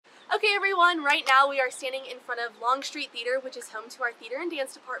Okay everyone, right now we are standing in front of Longstreet Theater, which is home to our theater and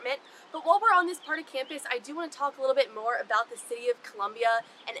dance department. But while we're on this part of campus, I do want to talk a little bit more about the city of Columbia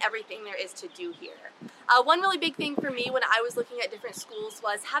and everything there is to do here. One really big thing for me when I was looking at different schools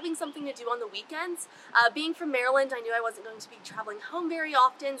was having something to do on the weekends. Being from Maryland, I knew I wasn't going to be traveling home very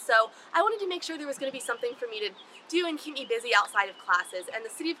often, so I wanted to make sure there was going to be something for me to do and keep me busy outside of classes, and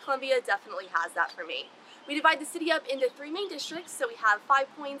the city of Columbia definitely has that for me. We divide the city up into 3 main districts, so we have Five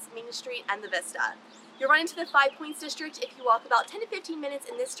Points, Main Street, and the Vista. You'll run into the Five Points district if you walk about 10 to 15 minutes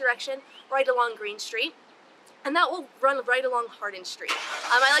in this direction, right along Green Street. And that will run right along Hardin Street.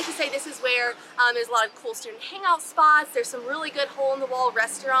 I like to say this is where there's a lot of cool student hangout spots. There's some really good hole-in-the-wall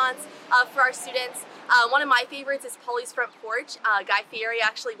restaurants for our students. One of my favorites is Polly's Front Porch. Guy Fieri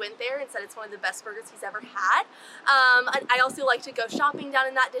actually went there and said it's one of the best burgers he's ever had. I also like to go shopping down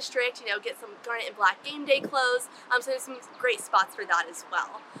in that district, get some Garnet and Black game day clothes. So there's some great spots for that as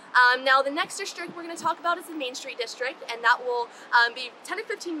well. Now the next district we're going to talk about is the Main Street district, and that will be 10 to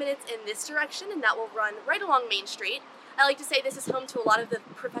 15 minutes in this direction, and that will run right along Main Street. I like to say this is home to a lot of the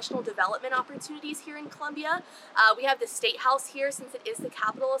professional development opportunities here in Columbia. We have the State House here since it is the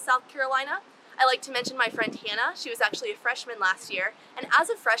capital of South Carolina. I like to mention my friend Hannah. She was actually a freshman last year, and as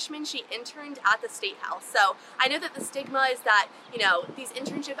a freshman she interned at the State House. So I know that the stigma is that, these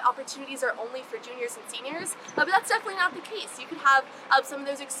internship opportunities are only for juniors and seniors, but that's definitely not the case. You could have some of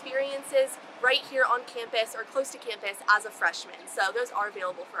those experiences right here on campus or close to campus as a freshman. So those are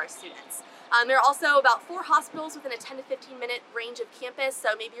available for our students. There are also about 4 hospitals within a 10 to 15 minute range of campus, so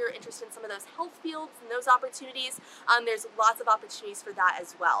maybe you're interested in some of those health fields and those opportunities. There's lots of opportunities for that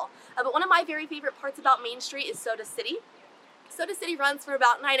as well. But one of my very favorite parts about Main Street is Soda City. Soda City runs from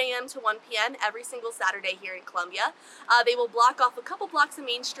about 9 a.m. to 1 p.m. every single Saturday here in Columbia. They will block off a couple blocks of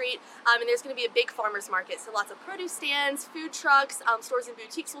Main Street, and there's going to be a big farmer's market, so lots of produce stands, food trucks, stores and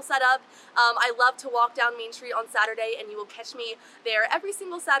boutiques will set up. I love to walk down Main Street on Saturday, and you will catch me there every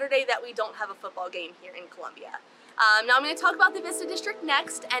single Saturday that we don't have a football game here in Columbia. Now I'm going to talk about the Vista District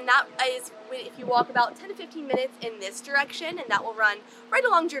next, and that is if you walk about 10 to 15 minutes in this direction, and that will run right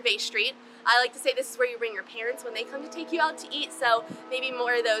along Gervais Street. I like to say this is where you bring your parents when they come to take you out to eat, so maybe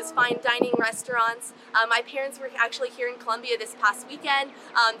more of those fine dining restaurants. My parents were actually here in Columbia this past weekend.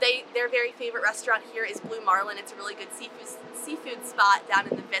 Their very favorite restaurant here is Blue Marlin. It's a really good seafood spot down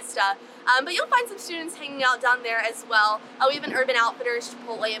in the Vista. But you'll find some students hanging out down there as well. We have an Urban Outfitters,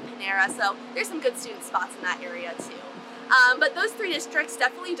 Chipotle, and Panera, so there's some good student spots in that area too. But those 3 districts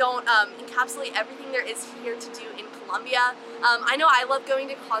definitely don't encapsulate everything there is here to do in Columbia. I know I love going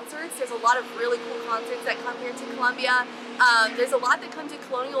to concerts. There's a lot of really cool concerts that come here to Columbia. There's a lot that come to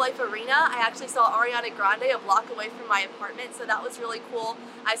Colonial Life Arena. I actually saw Ariana Grande a block away from my apartment, so that was really cool.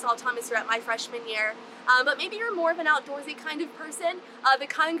 I saw Thomas Rhett my freshman year. But maybe you're more of an outdoorsy kind of person. The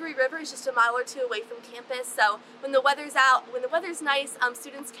Congaree River is just a mile or 2 away from campus, so when the weather's nice,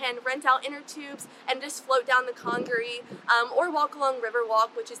 students can rent out inner tubes and just float down the Congaree, or walk along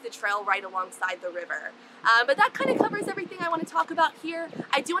Riverwalk, which is the trail right alongside the river. But that kind of covers everything I want to talk about here.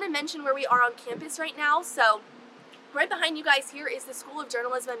 I do want to mention where we are on campus right now. So right behind you guys here is the School of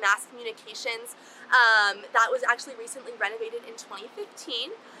Journalism and Mass Communications. That was actually recently renovated in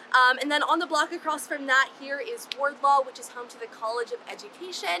 2015. And then on the block across from that here is Wardlaw, which is home to the College of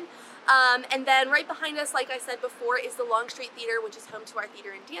Education. And then right behind us, like I said before, is the Longstreet Theater, which is home to our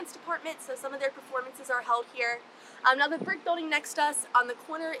theater and dance department. So some of their performances are held here. Now the brick building next to us on the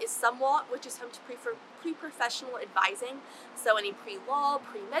corner is Sumwalt, which is home to pre-professional advising. So any pre-law,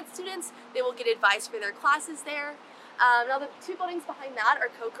 pre-med students, they will get advised for their classes there. Now the 2 buildings behind that are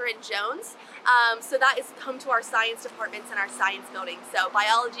Coker and Jones. So that is home to our science departments and our science buildings. So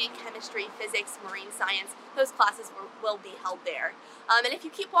biology, chemistry, physics, marine science, those classes will be held there. And if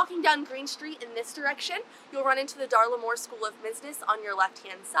you keep walking down Green Street in this direction, you'll run into the Darla Moore School of Business on your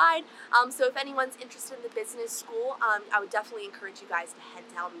left-hand side. So if anyone's interested in the business school, I would definitely encourage you guys to head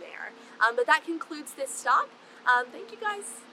down there. But that concludes this stop. Thank you guys.